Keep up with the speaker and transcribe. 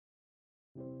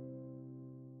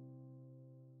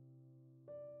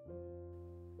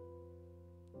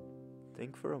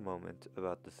Think for a moment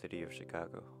about the city of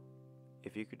Chicago.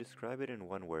 If you could describe it in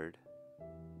one word,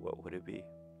 what would it be?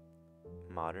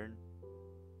 Modern?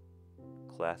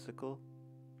 Classical?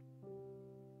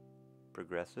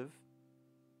 Progressive?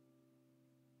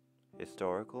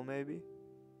 Historical, maybe?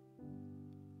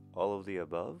 All of the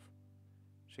above?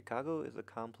 Chicago is a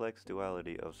complex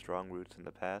duality of strong roots in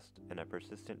the past and a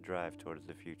persistent drive towards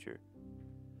the future.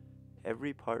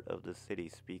 Every part of the city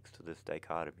speaks to this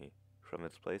dichotomy, from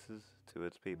its places to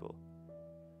its people.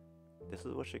 This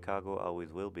is what Chicago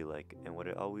always will be like and what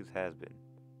it always has been.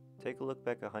 Take a look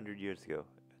back 100 years ago,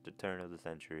 at the turn of the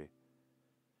century.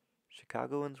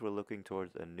 Chicagoans were looking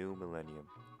towards a new millennium.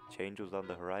 Change was on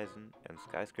the horizon, and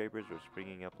skyscrapers were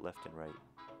springing up left and right.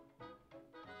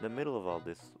 In the middle of all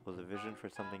this was a vision for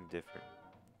something different,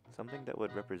 something that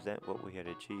would represent what we had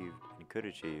achieved and could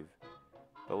achieve,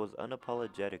 but was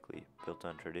unapologetically built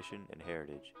on tradition and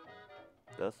heritage.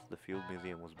 Thus, the Field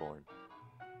Museum was born.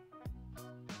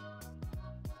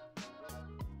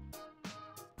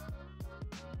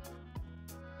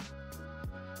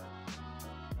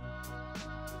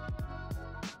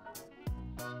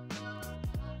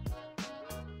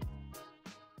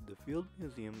 The Field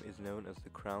Museum is known as the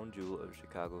crown jewel of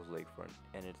Chicago's lakefront,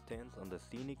 and it stands on the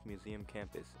scenic museum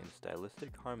campus in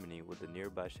stylistic harmony with the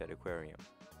nearby Shedd Aquarium.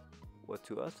 What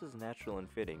to us is natural and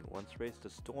fitting once raised a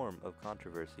storm of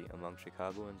controversy among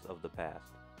Chicagoans of the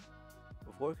past.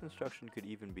 Before construction could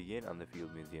even begin on the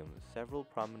Field Museum, several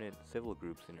prominent civil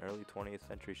groups in early 20th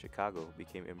century Chicago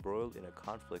became embroiled in a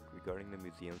conflict regarding the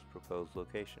museum's proposed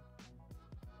location.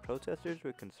 Protesters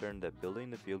were concerned that building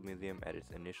the Field Museum at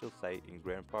its initial site in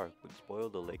Grant Park would spoil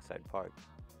the lakeside park,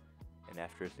 and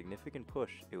after a significant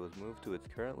push, it was moved to its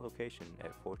current location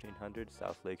at 1400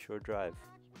 South Lakeshore Drive.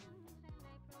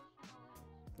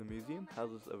 The museum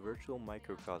houses a virtual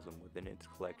microcosm within its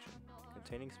collection,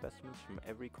 containing specimens from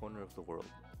every corner of the world,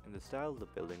 and the style of the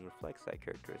building reflects that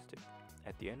characteristic.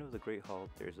 At the end of the Great Hall,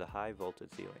 there is a high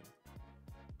vaulted ceiling.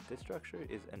 This structure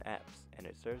is an apse, and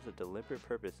it serves a deliberate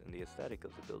purpose in the aesthetic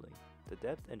of the building. The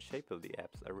depth and shape of the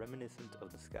apse are reminiscent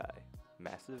of the sky,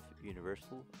 massive,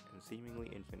 universal, and seemingly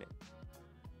infinite.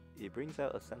 It brings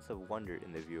out a sense of wonder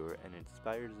in the viewer and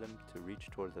inspires them to reach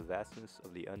towards the vastness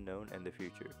of the unknown and the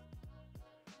future.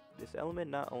 This element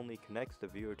not only connects the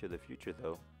viewer to the future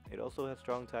though, it also has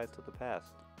strong ties to the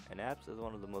past. An apse is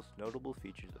one of the most notable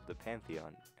features of the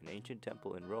Pantheon, an ancient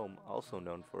temple in Rome also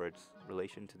known for its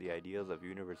relation to the ideas of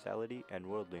universality and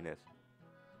worldliness.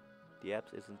 The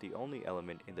apse isn't the only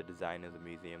element in the design of the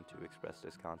museum to express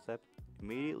this concept.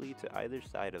 Immediately to either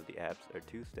side of the apse are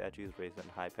two statues raised on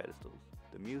high pedestals,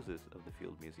 the Muses of the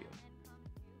Field Museum.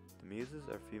 The Muses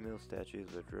are female statues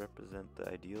which represent the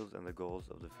ideals and the goals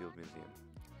of the Field Museum.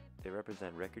 They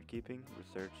represent record-keeping,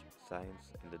 research, science,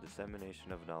 and the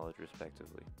dissemination of knowledge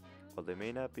respectively. While they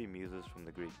may not be muses from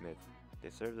the Greek myth,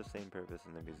 they serve the same purpose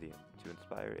in the museum, to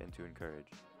inspire and to encourage.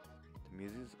 The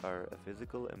muses are a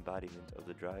physical embodiment of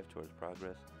the drive towards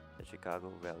progress that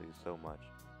Chicago values so much.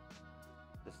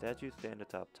 The statues stand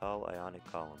atop tall Ionic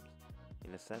columns.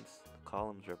 In a sense, the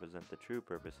columns represent the true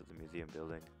purpose of the museum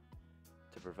building,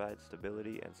 to provide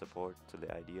stability and support to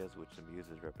the ideas which the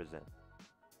muses represent.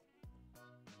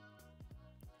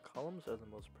 Columns are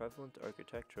the most prevalent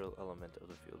architectural element of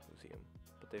the Field Museum,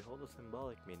 but they hold a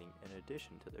symbolic meaning in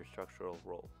addition to their structural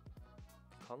role.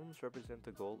 Columns represent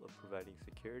the goal of providing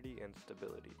security and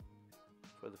stability.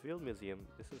 For the Field Museum,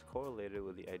 this is correlated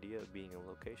with the idea of being a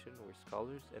location where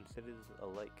scholars and citizens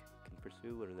alike can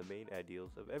pursue one of the main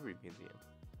ideals of every museum,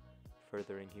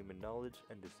 furthering human knowledge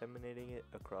and disseminating it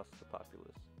across the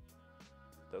populace.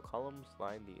 The columns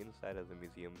line the inside of the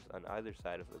museums on either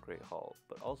side of the Great Hall,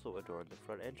 but also adorn the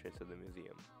front entrance of the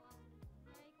museum.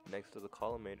 Next to the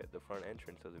colonnade at the front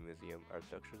entrance of the museum are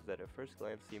structures that at first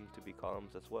glance seem to be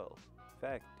columns as well. In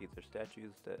fact, these are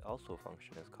statues that also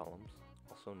function as columns,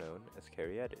 also known as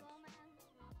caryatids.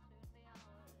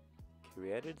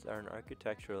 Caryatids are an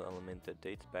architectural element that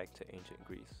dates back to ancient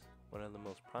Greece. One of the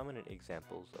most prominent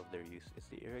examples of their use is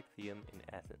the Erechtheum in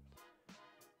Athens.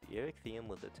 The Erechtheum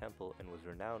was a temple and was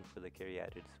renowned for the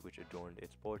caryatids which adorned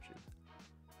its porches.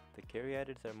 The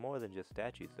caryatids are more than just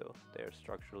statues though, they are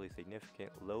structurally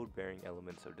significant load-bearing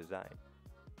elements of design.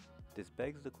 This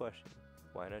begs the question,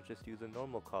 why not just use a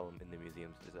normal column in the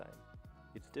museum's design?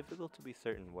 It's difficult to be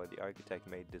certain why the architect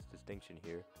made this distinction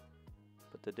here,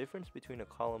 but the difference between a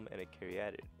column and a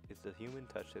caryatid is the human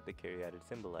touch that the caryatid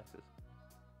symbolizes.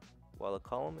 While a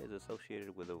column is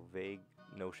associated with a vague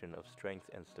notion of strength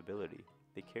and stability,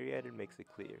 the caryatid makes it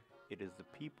clear, it is the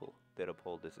people that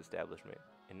uphold this establishment,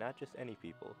 and not just any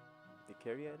people. The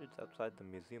caryatids outside the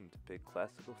museum depict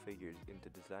classical figures in the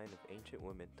design of ancient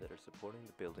women that are supporting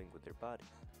the building with their bodies.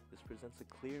 This presents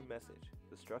a clear message.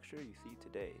 The structure you see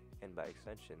today, and by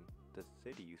extension, the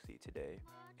city you see today,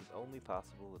 is only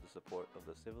possible with the support of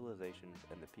the civilizations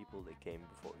and the people that came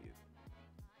before you.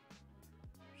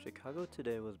 Chicago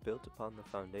today was built upon the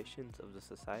foundations of the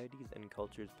societies and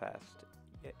cultures past,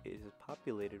 yet it is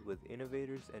populated with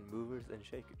innovators and movers and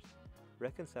shakers.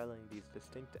 Reconciling these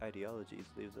distinct ideologies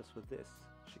leaves us with this: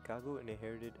 Chicago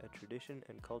inherited a tradition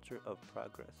and culture of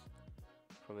progress.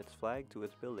 From its flag to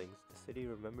its buildings, the city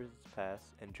remembers its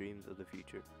past and dreams of the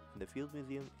future, and the Field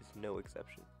Museum is no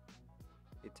exception.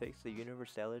 It takes the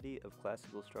universality of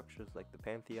classical structures like the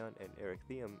Pantheon and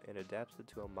Erechtheum and adapts it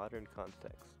to a modern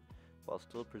context, while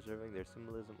still preserving their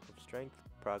symbolism of strength,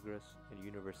 progress, and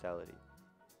universality.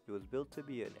 It was built to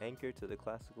be an anchor to the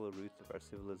classical roots of our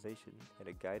civilization and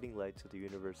a guiding light to the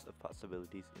universe of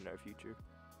possibilities in our future,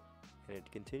 and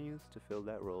it continues to fill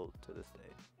that role to this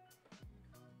day.